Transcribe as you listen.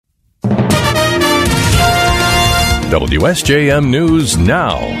WSJM News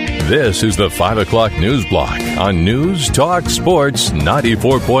Now. This is the 5 o'clock news block on News Talk Sports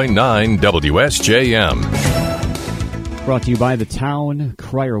 94.9 WSJM. Brought to you by the Town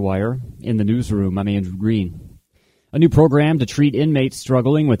Crier Wire. In the newsroom, I'm Andrew Green. A new program to treat inmates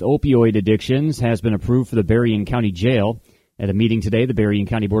struggling with opioid addictions has been approved for the Berrien County Jail. At a meeting today, the Berrien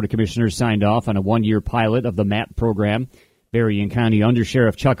County Board of Commissioners signed off on a one-year pilot of the MAT program. Berrien County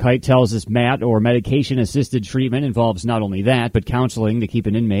Undersheriff Chuck Hite tells us MAT, or medication-assisted treatment, involves not only that, but counseling to keep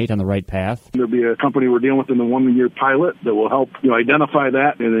an inmate on the right path. There'll be a company we're dealing with in the one-year pilot that will help identify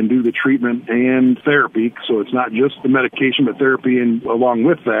that and then do the treatment and therapy. So it's not just the medication, but therapy and along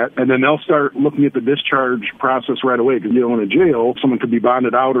with that. And then they'll start looking at the discharge process right away, because in a jail, someone could be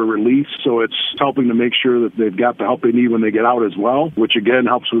bonded out or released. So it's helping to make sure that they've got the help they need when they get out as well, which again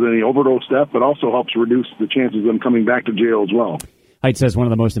helps with any overdose stuff, but also helps reduce the chances of them coming back to jail as well. Hite says one of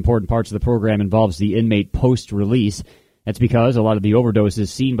the most important parts of the program involves the inmate post-release. That's because a lot of the overdoses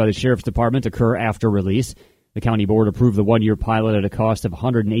seen by the Sheriff's Department occur after release. The county board approved the one-year pilot at a cost of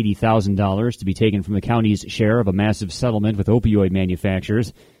 $180,000 to be taken from the county's share of a massive settlement with opioid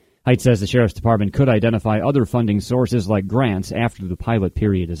manufacturers. Hite says the Sheriff's Department could identify other funding sources like grants after the pilot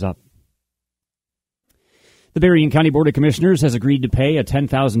period is up. The Berrien County Board of Commissioners has agreed to pay a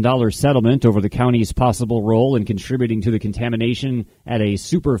 $10,000 settlement over the county's possible role in contributing to the contamination at a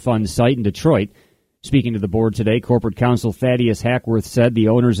Superfund site in Detroit. Speaking to the board today, Corporate Counsel Thaddeus Hackworth said the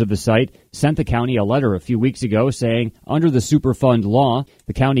owners of the site sent the county a letter a few weeks ago saying under the Superfund law,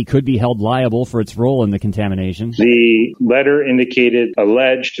 the county could be held liable for its role in the contamination. The letter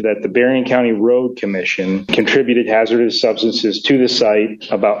alleged that the Berrien County Road Commission contributed hazardous substances to the site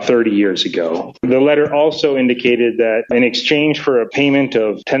about 30 years ago. The letter also indicated that in exchange for a payment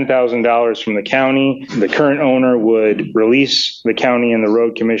of $10,000 from the county, the current owner would release the county and the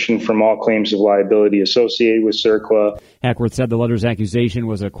Road Commission from all claims of liability associated with CERCLA. Hackworth said the letter's accusation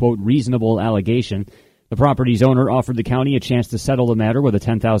was a, quote, reasonable allegation. The property's owner offered the county a chance to settle the matter with a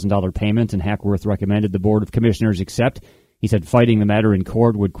 $10,000 payment, and Hackworth recommended the Board of Commissioners accept. He said fighting the matter in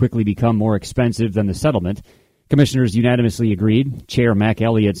court would quickly become more expensive than the settlement. Commissioners unanimously agreed. Chair Mac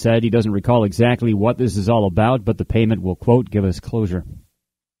Elliott said he doesn't recall exactly what this is all about, but the payment will, quote, give us closure.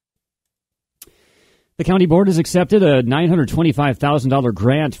 The county board has accepted a $925,000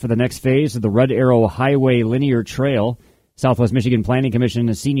 grant for the next phase of the Red Arrow Highway Linear Trail. Southwest Michigan Planning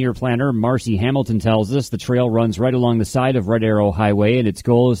Commission senior planner Marcy Hamilton tells us the trail runs right along the side of Red Arrow Highway, and its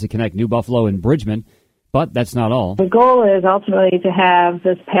goal is to connect New Buffalo and Bridgman. But that's not all. The goal is ultimately to have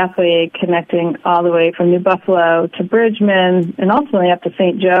this pathway connecting all the way from New Buffalo to Bridgman and ultimately up to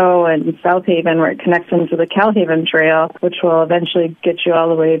St. Joe and South Haven, where it connects into the Calhaven Trail, which will eventually get you all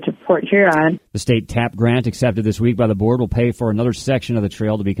the way to Port Huron. The state TAP grant accepted this week by the board will pay for another section of the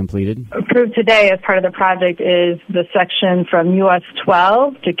trail to be completed. Approved today as part of the project is the section from US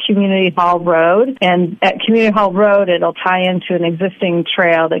 12 to Community Hall Road. And at Community Hall Road, it'll tie into an existing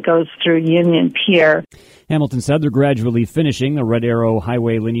trail that goes through Union Pier. Hamilton said they're gradually finishing the Red Arrow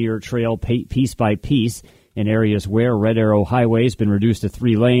Highway Linear Trail piece by piece. In areas where Red Arrow Highway has been reduced to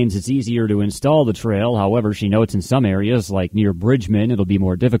 3 lanes, it's easier to install the trail. However, she notes in some areas, like near Bridgman, it'll be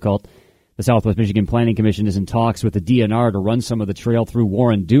more difficult. The Southwest Michigan Planning Commission is in talks with the DNR to run some of the trail through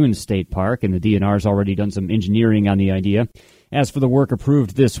Warren Dunes State Park, and the DNR's already done some engineering on the idea. As for the work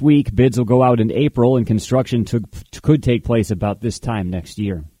approved this week, bids will go out in April, and construction could take place about this time next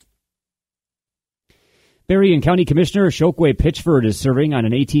year. Berrien County Commissioner Chokwe Pitchford is serving on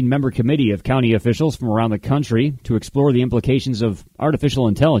an 18-member committee of county officials from around the country to explore the implications of artificial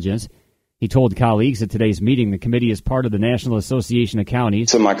intelligence. He told colleagues at today's meeting the committee is part of the National Association of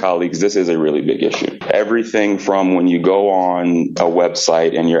Counties. To my colleagues, this is a really big issue. Everything from when you go on a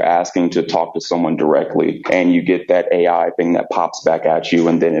website and you're asking to talk to someone directly and you get that AI thing that pops back at you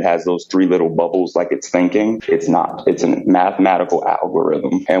and then it has those 3 little bubbles like it's thinking. It's not. It's a mathematical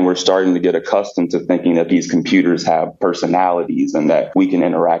algorithm. And we're starting to get accustomed to thinking that these computers have personalities and that we can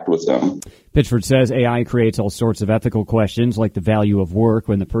interact with them. Pitchford says AI creates all sorts of ethical questions like the value of work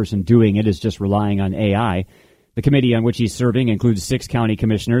when the person doing it is just relying on AI. The committee on which he's serving includes 6 county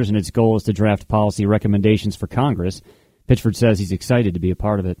commissioners, and its goal is to draft policy recommendations for Congress. Pitchford says he's excited to be a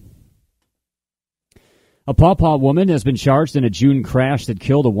part of it. A Paw woman has been charged in a June crash that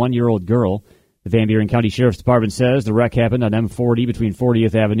killed a 1-year-old girl. The Van Buren County Sheriff's Department says the wreck happened on M40 between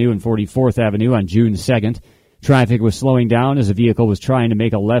 40th Avenue and 44th Avenue on June 2nd. Traffic was slowing down as a vehicle was trying to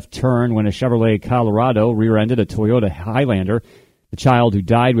make a left turn when a Chevrolet Colorado rear-ended a Toyota Highlander. The child who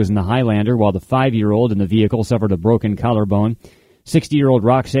died was in the Highlander, while the 5-year-old in the vehicle suffered a broken collarbone. 60-year-old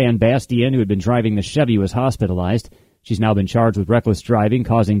Roxanne Bastian, who had been driving the Chevy, was hospitalized. She's now been charged with reckless driving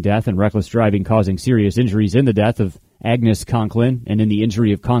causing death and reckless driving causing serious injuries in the death of Agnes Conklin and in the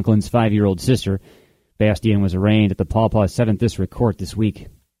injury of Conklin's 5-year-old sister. Bastian was arraigned at the Paw Paw 7th District Court this week.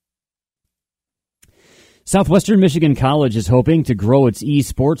 Southwestern Michigan College is hoping to grow its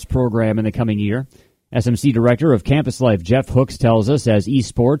esports program in the coming year. SMC Director of Campus Life Jeff Hooks tells us as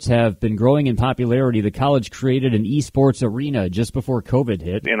esports have been growing in popularity, the college created an esports arena just before COVID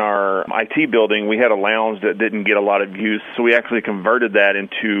hit. In our IT building, we had a lounge that didn't get a lot of use, so we actually converted that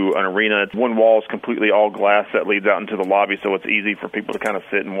into an arena. One wall is completely all glass that leads out into the lobby, so it's easy for people to kind of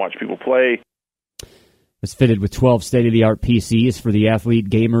sit and watch people play. It's fitted with 12 state-of-the-art PCs for the athlete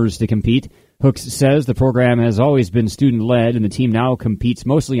gamers to compete. Hooks says the program has always been student-led, and the team now competes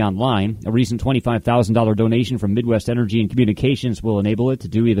mostly online. A recent $25,000 donation from Midwest Energy and Communications will enable it to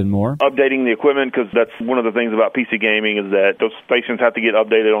do even more. Updating the equipment, because that's one of the things about PC gaming, is that those stations have to get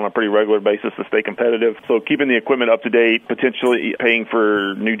updated on a pretty regular basis to stay competitive. So keeping the equipment up to date, potentially paying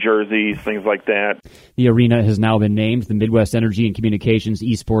for new jerseys, things like that. The arena has now been named the Midwest Energy and Communications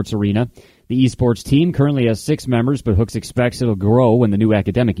Esports Arena. The esports team currently has 6 members, but Hooks expects it'll grow when the new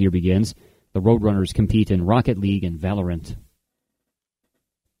academic year begins. The Roadrunners compete in Rocket League and Valorant.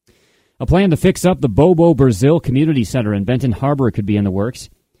 A plan to fix up the Bobo Brazil Community Center in Benton Harbor could be in the works.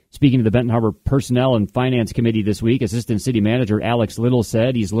 Speaking to the Benton Harbor Personnel and Finance Committee this week, Assistant City Manager Alex Little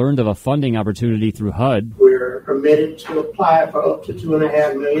said he's learned of a funding opportunity through HUD. We're permitted to apply for up to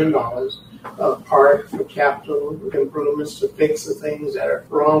 $2.5 million, part for capital improvements to fix the things that are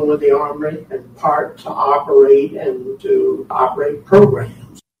wrong with the Armory, and part to operate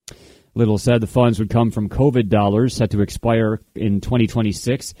programs. Little said the funds would come from COVID dollars set to expire in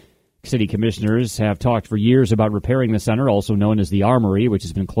 2026. City commissioners have talked for years about repairing the center, also known as the Armory, which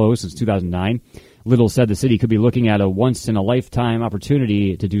has been closed since 2009. Little said the city could be looking at a once-in-a-lifetime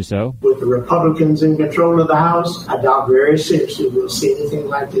opportunity to do so. With the Republicans in control of the House, I doubt very seriously we'll see anything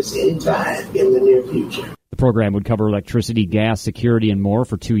like this anytime in the near future. The program would cover electricity, gas, security, and more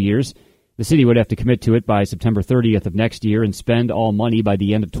for 2 years. The city would have to commit to it by September 30th of next year and spend all money by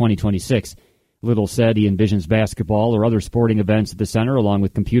the end of 2026. Little said he envisions basketball or other sporting events at the center, along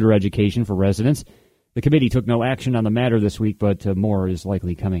with computer education for residents. The committee took no action on the matter this week, but more is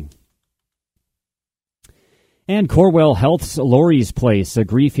likely coming. And Corewell Health's Lori's Place, a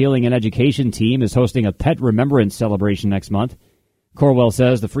grief, healing, and education team, is hosting a pet remembrance celebration next month. Corewell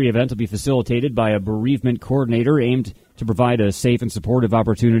says the free event will be facilitated by a bereavement coordinator aimed to provide a safe and supportive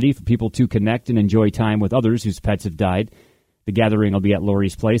opportunity for people to connect and enjoy time with others whose pets have died. The gathering will be at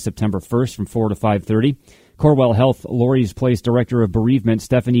Lori's Place September 1st from 4 to 5:30. Corewell Health Lori's Place Director of Bereavement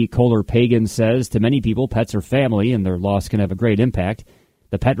Stephanie Kohler-Pagan says to many people, pets are family and their loss can have a great impact.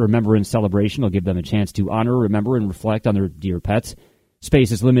 The Pet Remembrance Celebration will give them a chance to honor, remember, and reflect on their dear pets.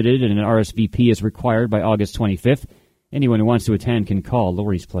 Space is limited and an RSVP is required by August 25th. Anyone who wants to attend can call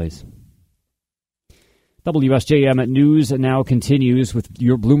Lori's Place. WSJM News now continues with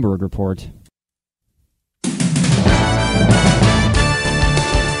your Bloomberg report.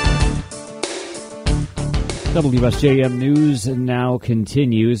 WSJM News now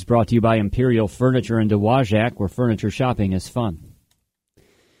continues, brought to you by Imperial Furniture in Dowagiac, where furniture shopping is fun.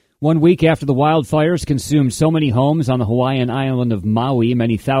 1 week after the wildfires consumed so many homes on the Hawaiian island of Maui,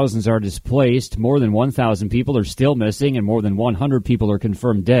 many thousands are displaced. More than 1,000 people are still missing, and more than 100 people are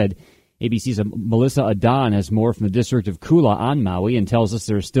confirmed dead. ABC's Melissa Adan has more from the district of Kula on Maui and tells us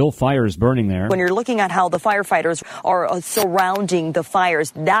there are still fires burning there. When you're looking at how the firefighters are surrounding the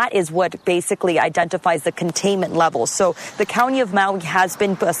fires, that is what basically identifies the containment level. So the county of Maui has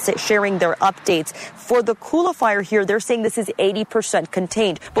been sharing their updates. For the Kula fire here, they're saying this is 80%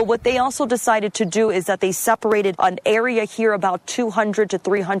 contained. But what they also decided to do is that they separated an area here about 200 to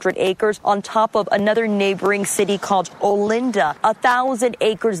 300 acres on top of another neighboring city called Olinda. 1,000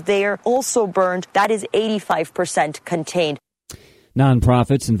 acres there also burned. That is 85% contained.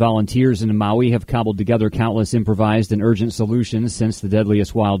 Nonprofits and volunteers in Maui have cobbled together countless improvised and urgent solutions since the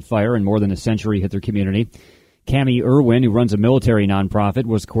deadliest wildfire in more than a century hit their community. Cammie Irwin, who runs a military nonprofit,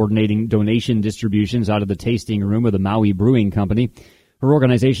 was coordinating donation distributions out of the tasting room of the Maui Brewing Company. Her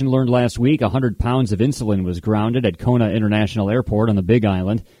organization learned last week 100 pounds of insulin was grounded at Kona International Airport on the Big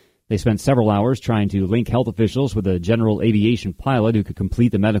Island. They spent several hours trying to link health officials with a general aviation pilot who could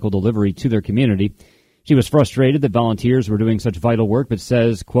complete the medical delivery to their community. She was frustrated that volunteers were doing such vital work, but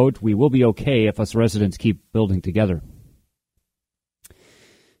says, quote, "We will be okay if us residents keep building together."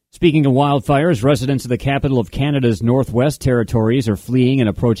 Speaking of wildfires, residents of the capital of Canada's Northwest Territories are fleeing and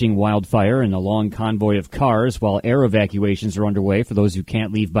approaching wildfire in a long convoy of cars while air evacuations are underway for those who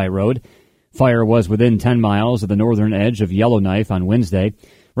can't leave by road. Fire was within 10 miles of the northern edge of Yellowknife on Wednesday.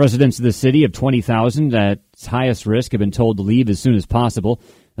 Residents of the city of 20,000 at its highest risk have been told to leave as soon as possible.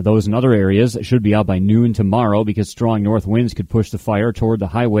 Those in other areas should be out by noon tomorrow because strong north winds could push the fire toward the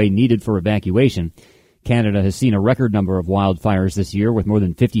highway needed for evacuation. Canada has seen a record number of wildfires this year, with more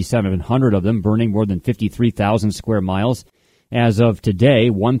than 5,700 of them burning more than 53,000 square miles. As of today,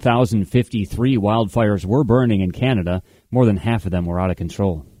 1,053 wildfires were burning in Canada. More than half of them were out of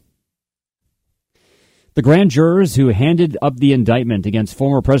control. The grand jurors who handed up the indictment against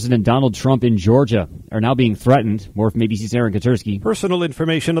former President Donald Trump in Georgia are now being threatened. More from ABC's Aaron Katursky. Personal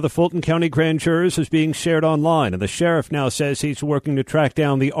information of the Fulton County grand jurors is being shared online, and the sheriff now says he's working to track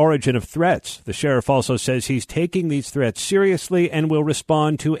down the origin of threats. The sheriff also says he's taking these threats seriously and will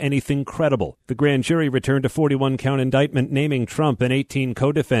respond to anything credible. The grand jury returned a 41-count indictment naming Trump and 18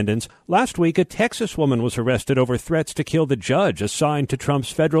 co-defendants. Last week, a Texas woman was arrested over threats to kill the judge assigned to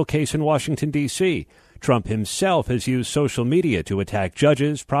Trump's federal case in Washington, D.C. Trump himself has used social media to attack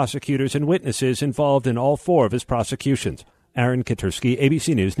judges, prosecutors, and witnesses involved in all four of his prosecutions. Aaron Katursky,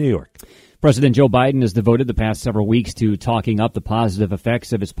 ABC News, New York. President Joe Biden has devoted the past several weeks to talking up the positive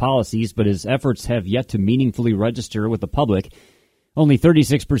effects of his policies, but his efforts have yet to meaningfully register with the public. Only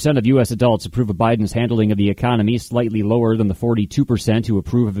 36% of U.S. adults approve of Biden's handling of the economy, slightly lower than the 42% who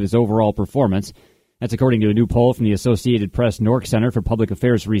approve of his overall performance. That's according to a new poll from the Associated Press Nork Center for Public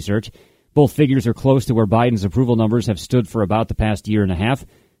Affairs Research. Both figures are close to where Biden's approval numbers have stood for about the past year and a half.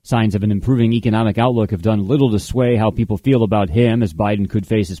 Signs of an improving economic outlook have done little to sway how people feel about him, as Biden could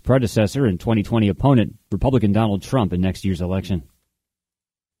face his predecessor and 2020 opponent, Republican Donald Trump, in next year's election.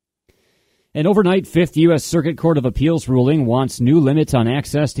 An overnight Fifth U.S. Circuit Court of Appeals ruling wants new limits on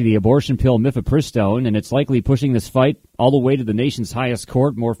access to the abortion pill mifepristone, and it's likely pushing this fight all the way to the nation's highest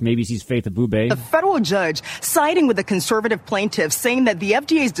court. More from ABC's Faith Abube. A federal judge siding with the conservative plaintiffs, saying that the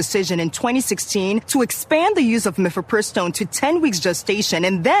FDA's decision in 2016 to expand the use of mifepristone to 10 weeks gestation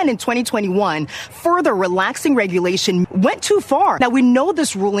and then in 2021 further relaxing regulation went too far. Now, we know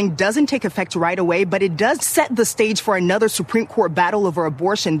this ruling doesn't take effect right away, but it does set the stage for another Supreme Court battle over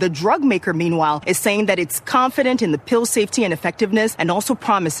abortion. The drug maker, meanwhile, is saying that it's confident in the pill's safety and effectiveness and also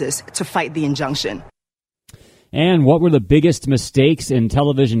promises to fight the injunction. And what were the biggest mistakes in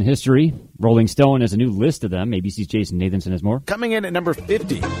television history? Rolling Stone has a new list of them. ABC's Jason Nathanson has more. Coming in at number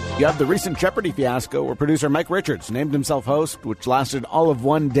 50, you have the recent Jeopardy fiasco where producer Mike Richards named himself host, which lasted all of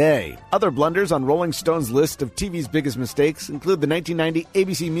one day. Other blunders on Rolling Stone's list of TV's biggest mistakes include the 1990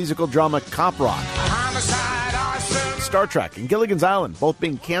 ABC musical drama Cop Rock, Star Trek, and Gilligan's Island, both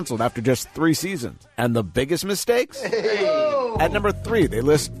being canceled after just 3 seasons. And the biggest mistakes? At number 3, they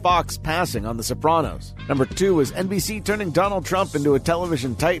list Fox passing on The Sopranos. Number 2 is NBC turning Donald Trump into a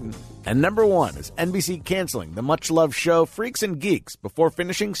television titan. And number 1 is NBC canceling the much-loved show Freaks and Geeks before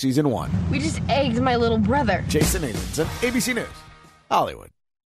finishing season 1. We just egged my little brother. Jason Nathanson, ABC News, Hollywood.